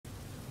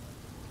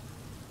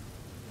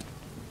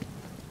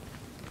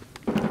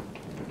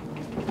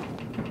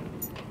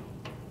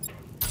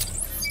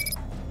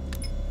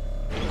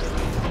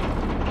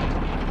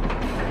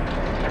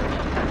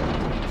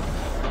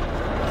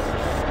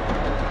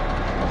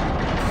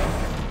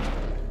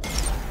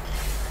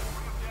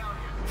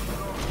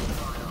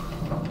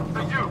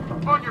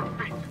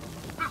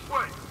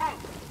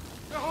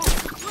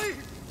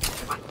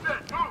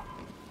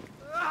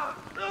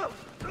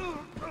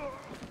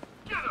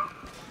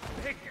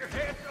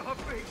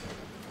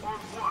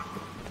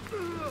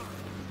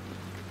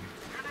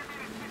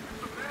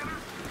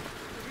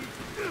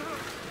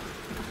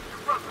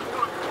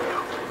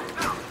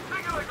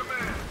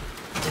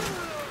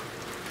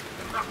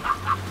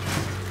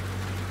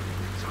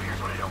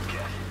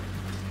get.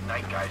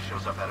 Night guy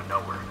shows up out of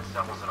nowhere and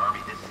assembles an army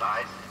this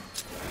size.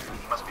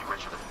 He must be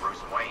richer than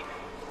Bruce Wayne.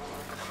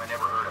 But I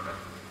never heard of him.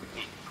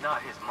 It's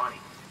not his money.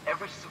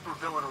 Every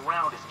supervillain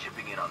around is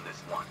chipping in on this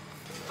one.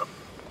 So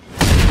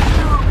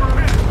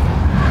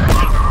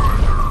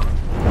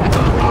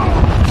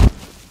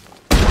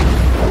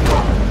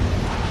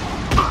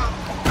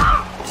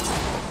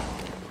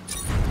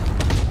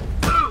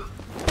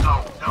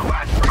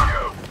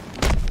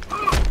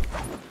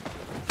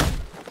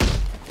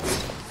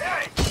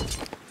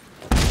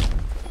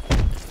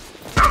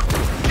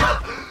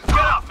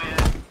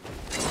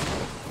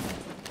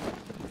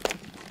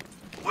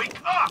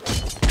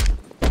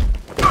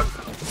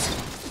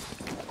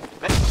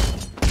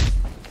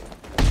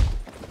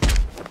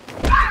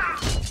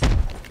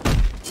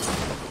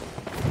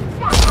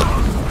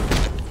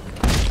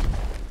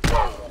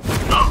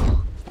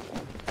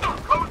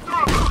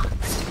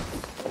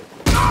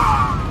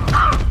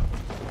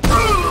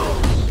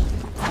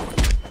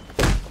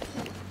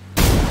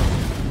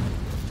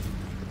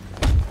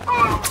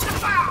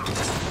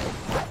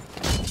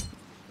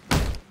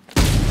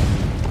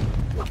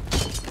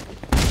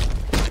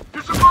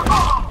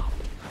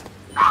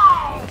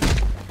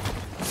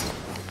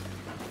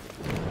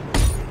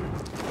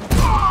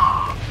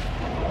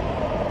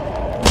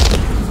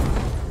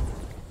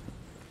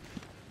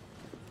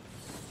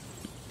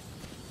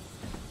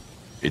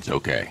It's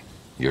okay.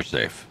 You're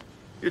safe.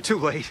 You're too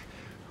late.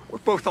 We're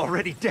both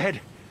already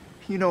dead.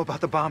 You know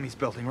about the bomb he's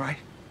building, right?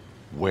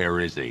 Where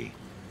is he?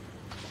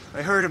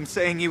 I heard him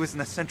saying he was in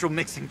the central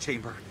mixing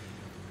chamber.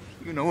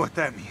 You know what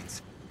that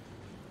means.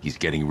 He's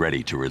getting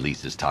ready to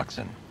release his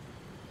toxin.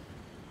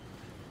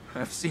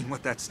 I've seen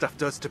what that stuff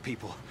does to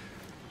people.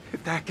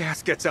 If that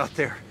gas gets out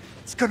there,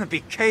 it's gonna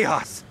be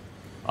chaos.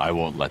 I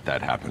won't let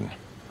that happen.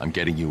 I'm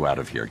getting you out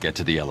of here. Get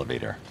to the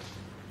elevator.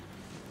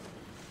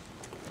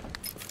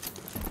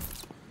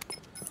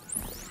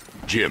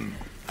 Jim,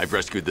 I've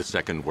rescued the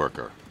second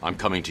worker. I'm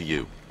coming to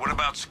you. What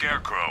about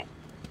Scarecrow?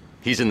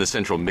 He's in the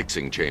central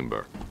mixing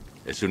chamber.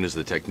 As soon as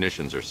the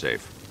technicians are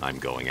safe, I'm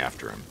going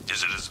after him.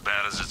 Is it as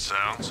bad as it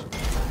sounds?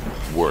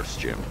 Worse,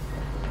 Jim.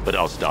 But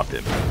I'll stop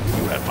him.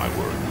 You have my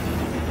word.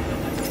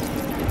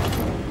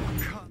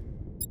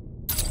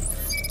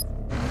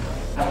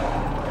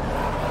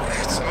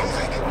 It's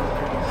moving.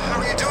 How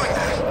are you doing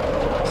that?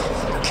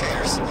 Who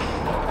cares?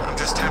 I'm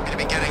just happy to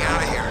be getting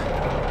out of here.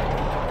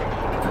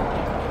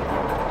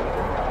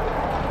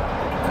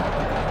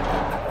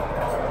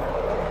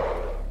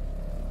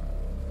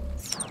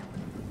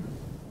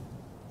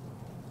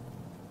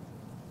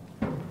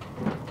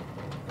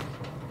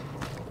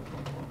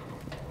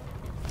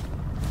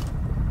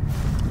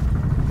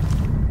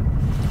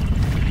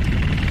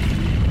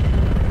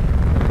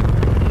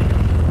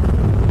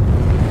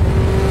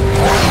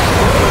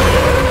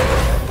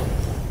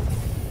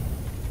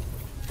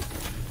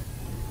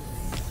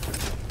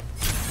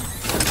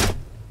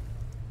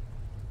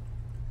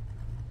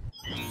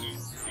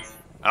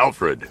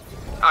 Alfred.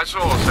 I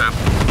saw,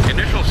 Sam.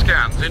 Initial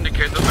scans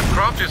indicate that the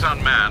craft is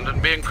unmanned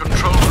and being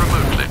controlled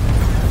remotely.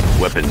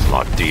 Weapons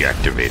lock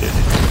deactivated.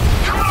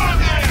 Come on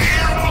then,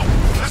 hero!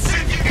 Let's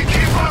see if you can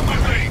keep up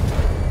with me!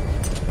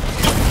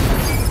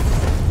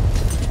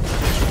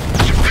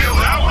 You feel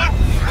that one?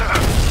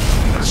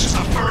 That's just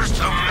the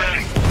first of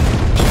many.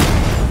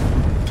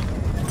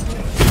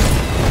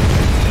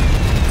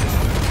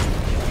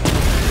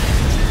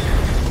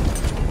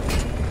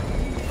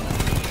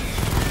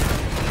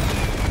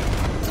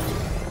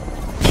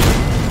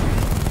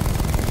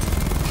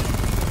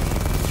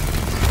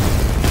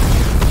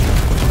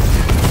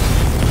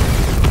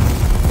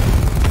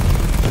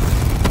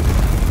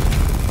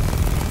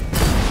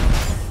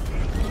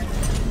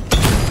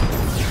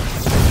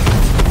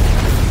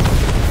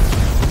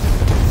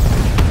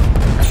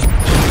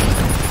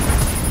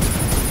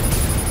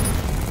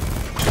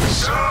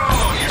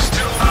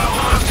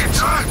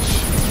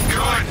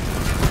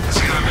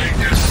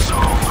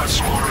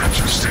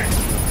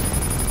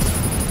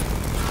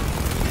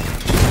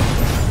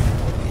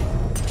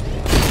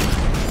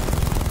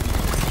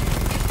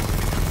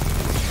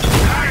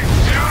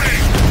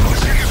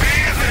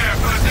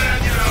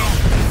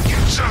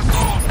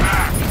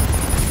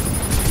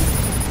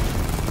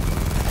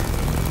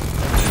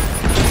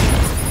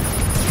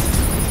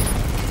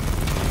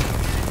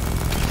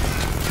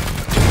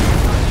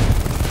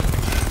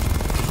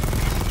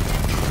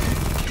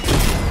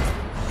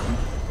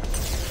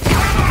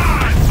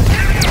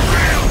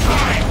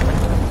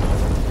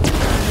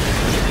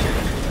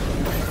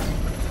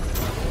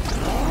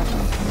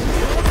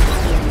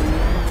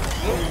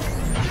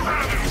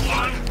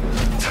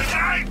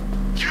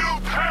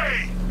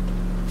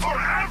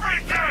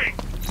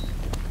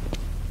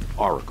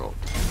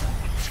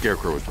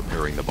 Scarecrow is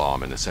preparing the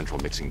bomb in the central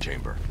mixing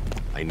chamber.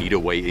 I need a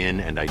way in,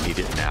 and I need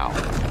it now.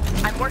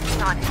 I'm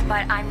working on it,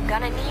 but I'm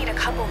gonna need a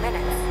couple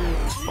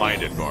minutes.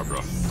 Find it,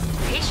 Barbara.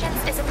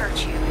 Patience is a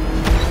virtue.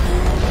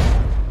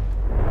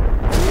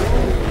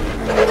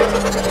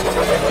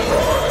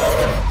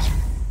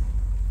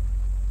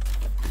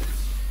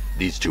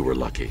 These two were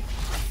lucky.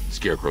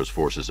 Scarecrow's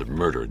forces have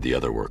murdered the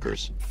other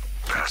workers.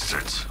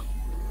 Bastards.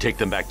 Take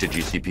them back to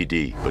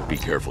GCPD, but be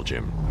careful,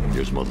 Jim.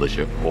 There's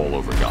militia all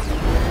over Gotham.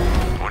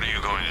 What are you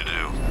going to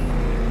do?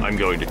 I'm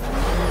going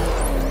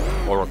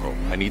to... Oracle,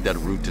 I need that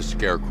route to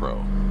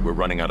Scarecrow. We're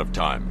running out of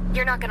time.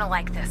 You're not gonna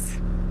like this.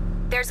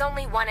 There's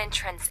only one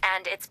entrance,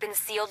 and it's been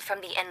sealed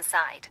from the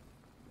inside.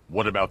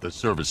 What about the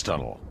service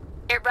tunnel?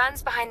 It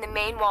runs behind the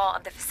main wall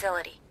of the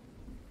facility.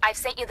 I've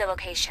sent you the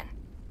location.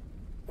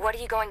 What are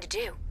you going to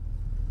do?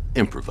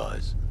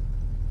 Improvise.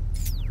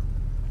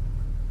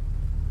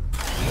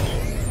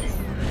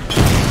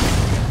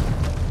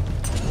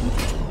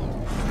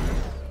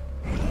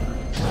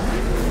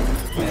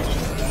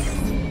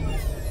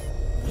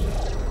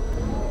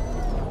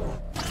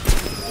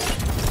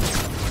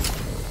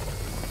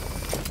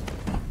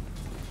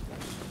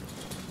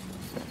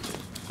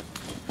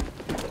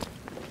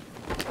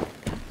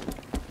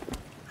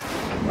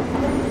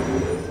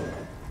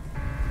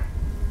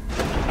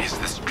 Is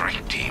the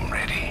strike team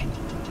ready?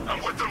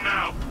 I'm with them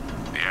now.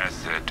 The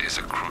asset is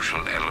a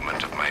crucial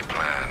element of my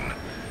plan.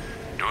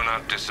 Do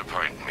not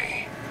disappoint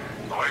me.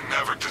 I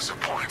never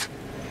disappoint.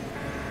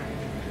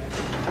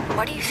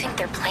 What do you think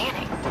they're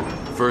planning?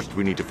 First,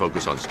 we need to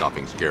focus on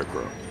stopping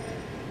Scarecrow.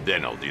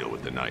 Then I'll deal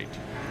with the Knight.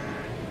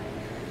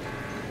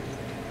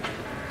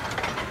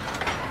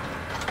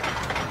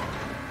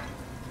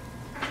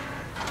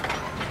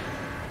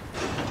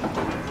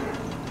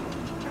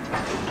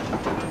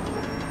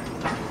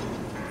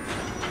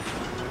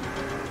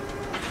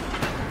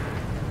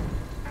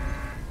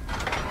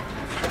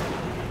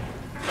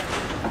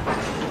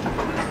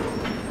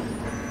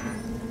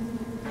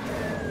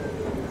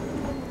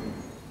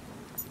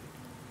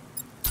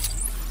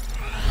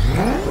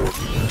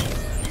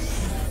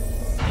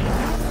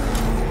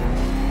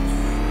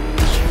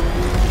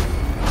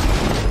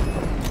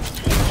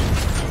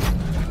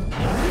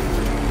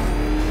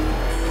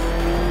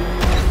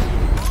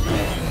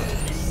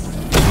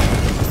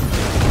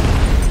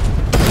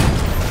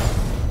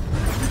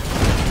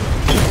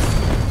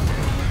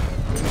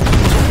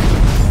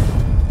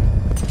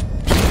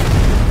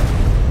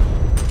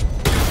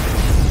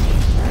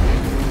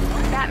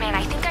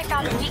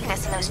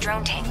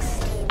 Drone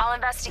tanks. I'll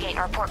investigate and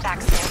report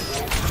back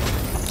soon.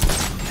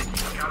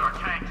 Took out our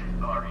tank.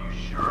 Are you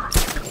sure?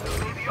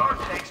 Maybe our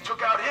tanks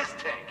took out his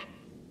tank.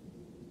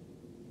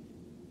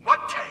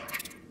 What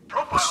tank?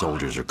 The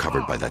soldiers are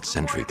covered by that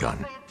sentry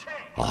gun.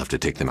 I'll have to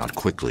take them out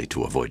quickly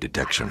to avoid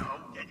detection.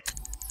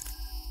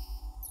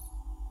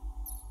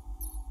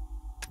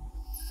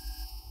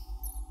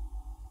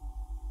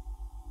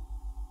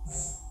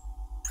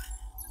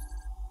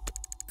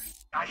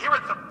 I hear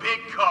it's a big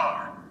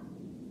car.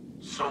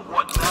 So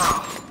what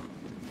now?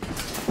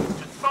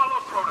 Just follow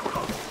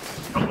protocol.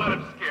 Don't let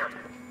him scare you.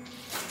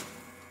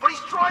 But he's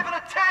driving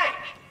a tank!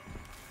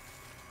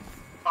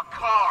 A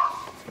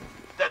car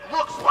that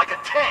looks like a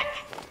tank!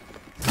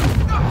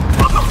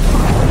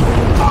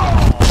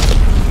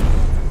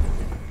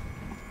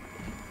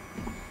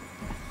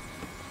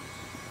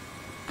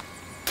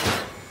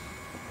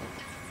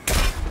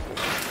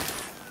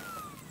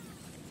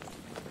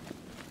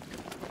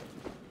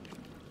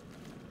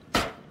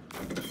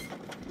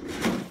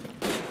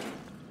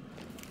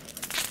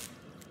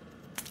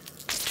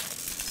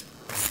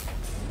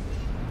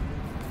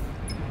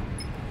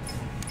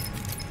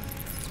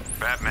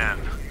 Batman,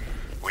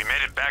 we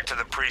made it back to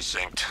the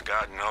precinct.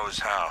 God knows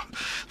how.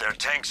 There are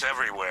tanks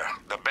everywhere.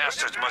 The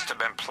bastards must have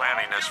been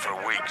planning this for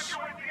weeks.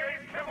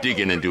 Dig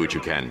in and do what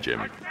you can,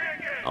 Jim.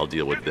 I'll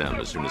deal with them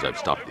as soon as I've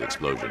stopped the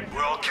explosion.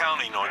 We're all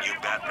counting on you,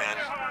 Batman.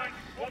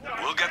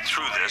 We'll get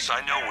through this. I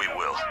know we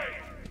will.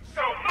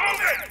 So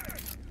move it!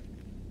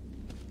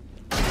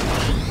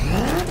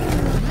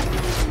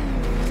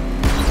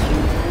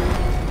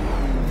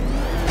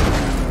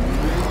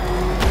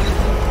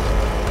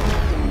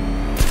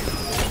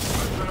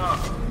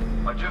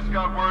 I just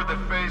got word that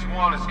Phase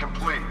 1 is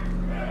complete.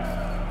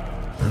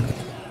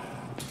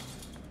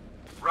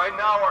 Right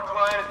now, our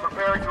client is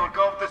preparing to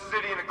engulf the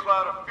city in a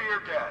cloud of fear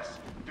gas.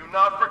 Do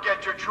not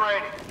forget your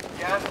training.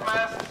 Gas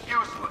masks,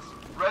 useless.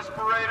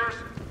 Respirators,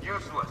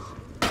 useless.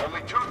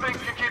 Only two things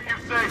can keep you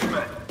safe,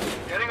 men.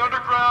 Getting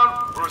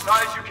underground, or as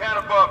high as you can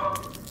above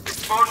it.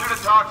 Exposure to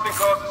toxin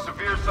causes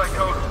severe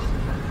psychosis.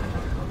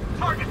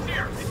 Target's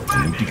here!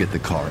 I need to get the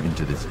car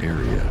into this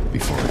area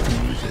before I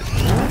can use it.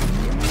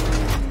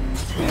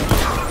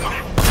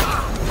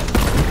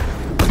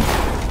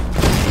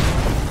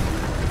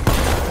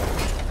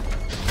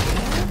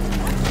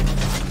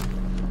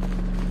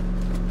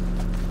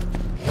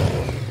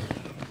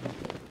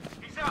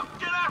 He's out!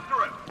 Get after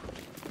him!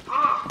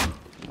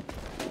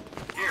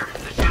 Here,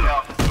 this should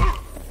help.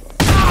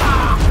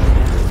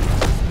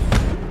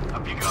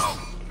 Up you go.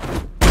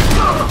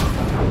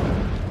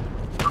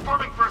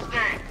 Performing first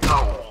aid.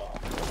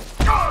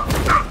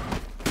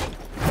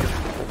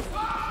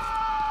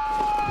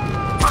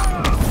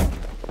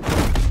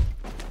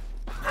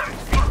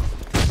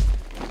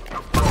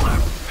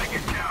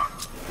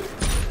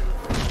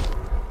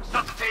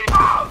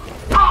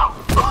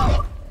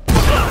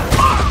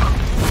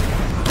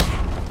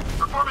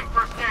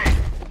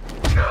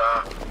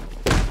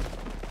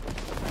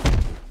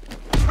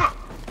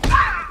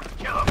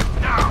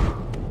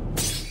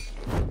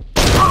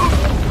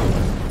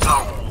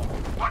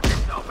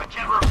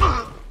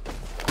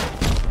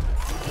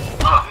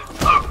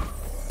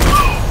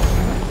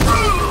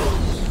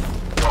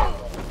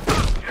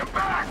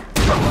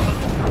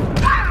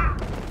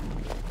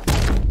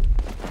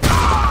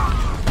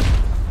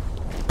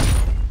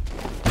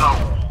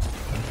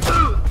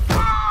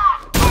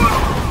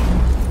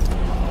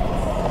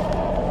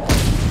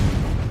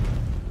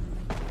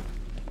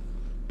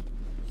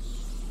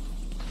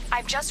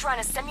 I've just run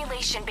a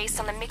simulation based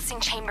on the mixing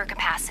chamber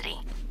capacity.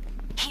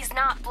 He's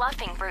not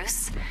bluffing,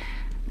 Bruce.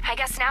 I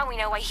guess now we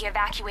know why he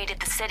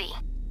evacuated the city.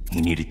 He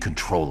needed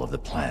control of the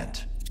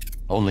plant.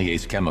 Only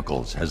Ace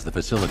Chemicals has the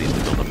facilities to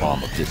build a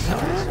bomb of this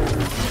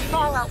size.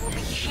 Fallout will be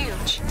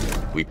huge.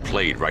 We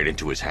played right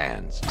into his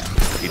hands.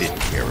 He didn't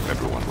care if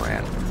everyone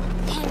ran.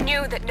 He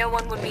knew that no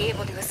one would be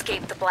able to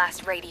escape the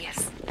blast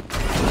radius.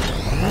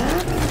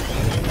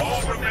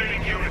 All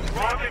remaining units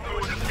rendezvous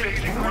at the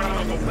staging ground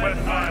on the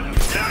West Island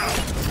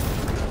now!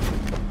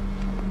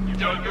 You've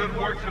done good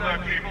work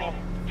tonight, people.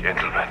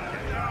 Gentlemen,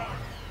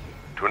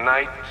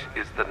 tonight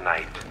is the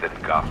night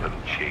that Gotham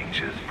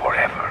changes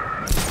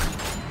forever.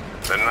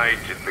 The night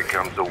it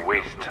becomes a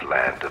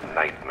wasteland of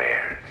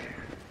nightmares.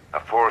 A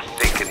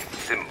forsaken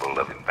symbol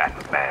of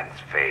Batman's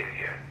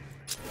failure.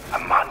 A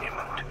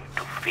monument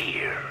to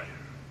fear.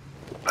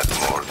 But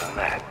more than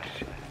that,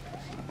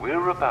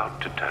 we're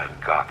about to turn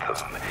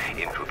Gotham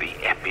into the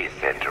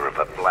epicenter of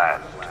a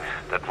blast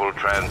that will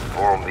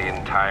transform the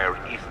entire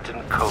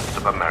eastern coast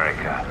of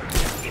America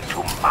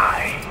into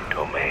my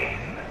domain.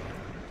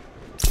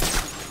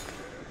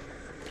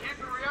 Keep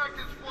the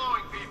reactants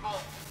flowing,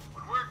 people.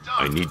 When we're done,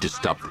 I need to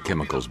stop the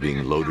chemicals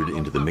being loaded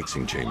into the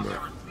mixing chamber.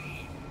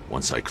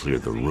 Once I clear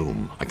the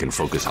room, I can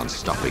focus on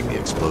stopping the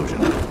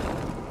explosion.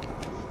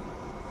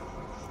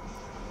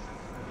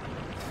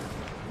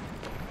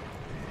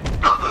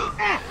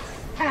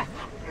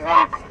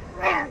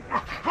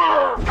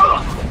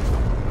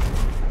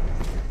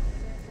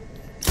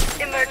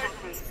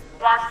 Emergency.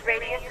 Blast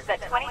radius is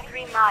at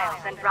 23 miles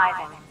and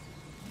driving.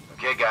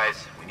 Okay,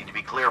 guys, we need to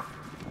be clear.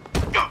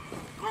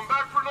 Going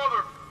back for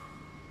another.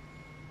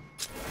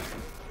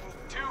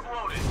 2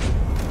 loaded.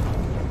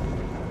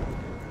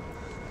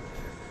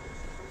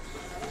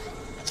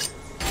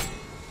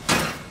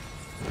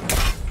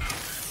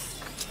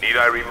 Need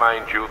I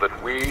remind you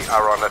that we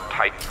are on a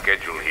tight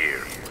schedule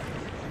here?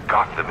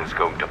 Gotham is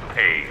going to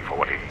pay for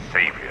what its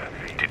savior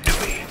did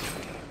to me.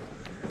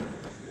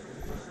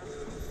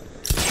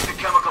 Keep the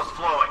chemicals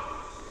flowing.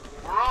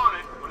 We're on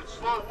it, but it's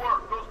slow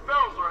work. Those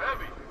barrels are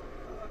heavy.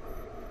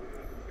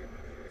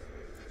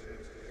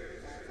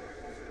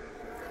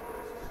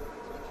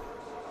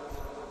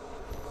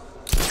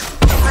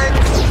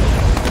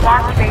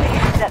 Blast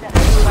radius is at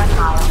 31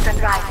 miles and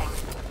driving.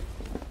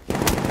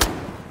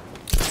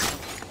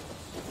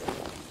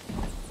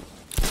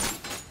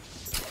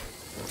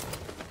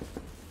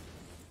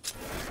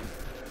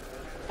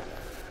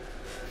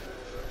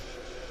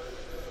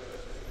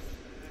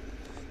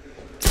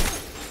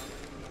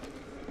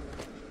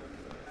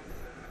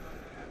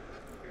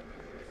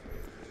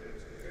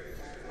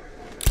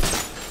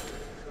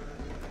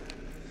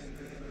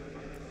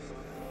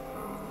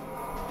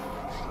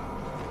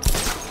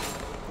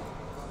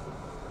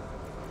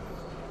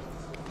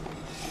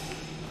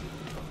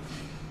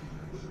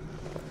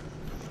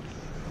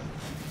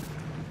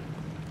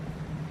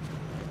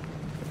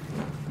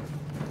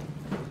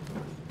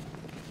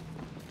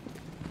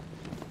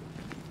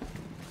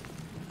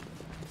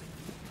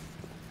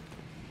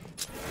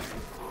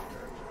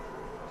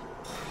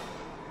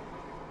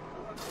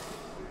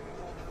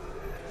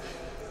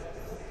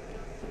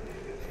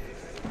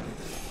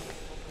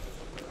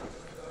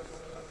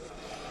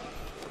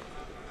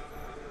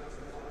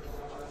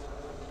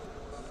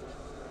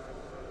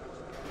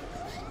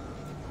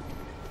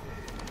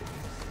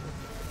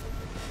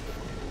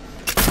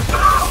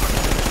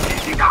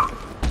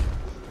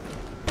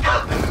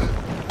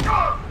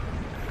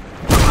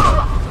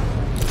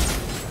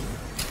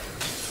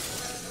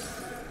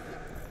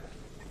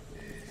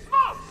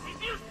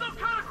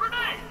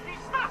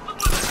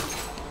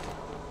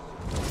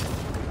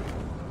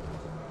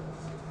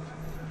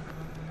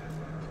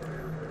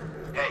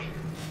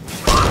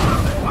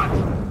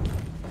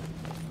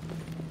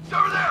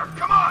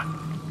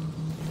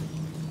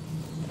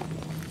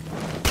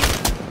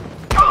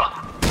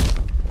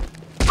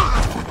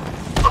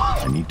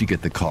 To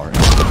get the car out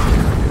of the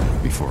area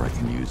before I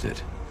can use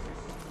it.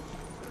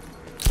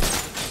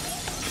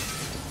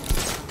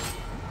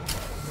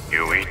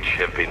 You each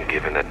have been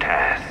given a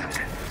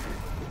task.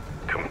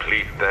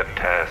 Complete that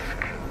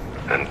task,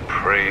 and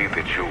pray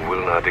that you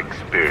will not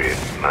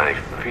experience my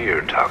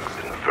fear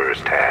toxin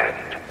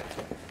firsthand.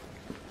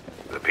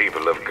 The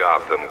people of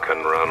Gotham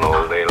can run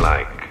all they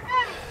like,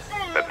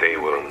 but they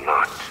will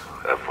not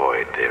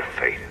avoid their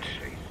fate.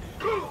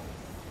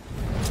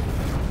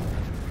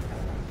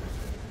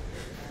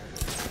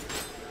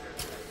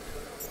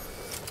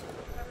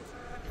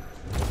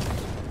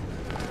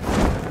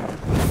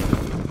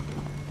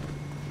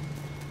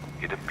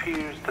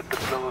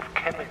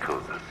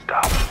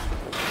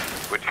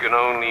 Can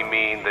only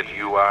mean that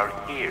you are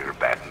here,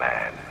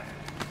 Batman.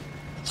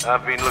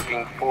 I've been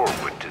looking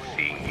forward to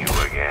seeing you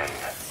again.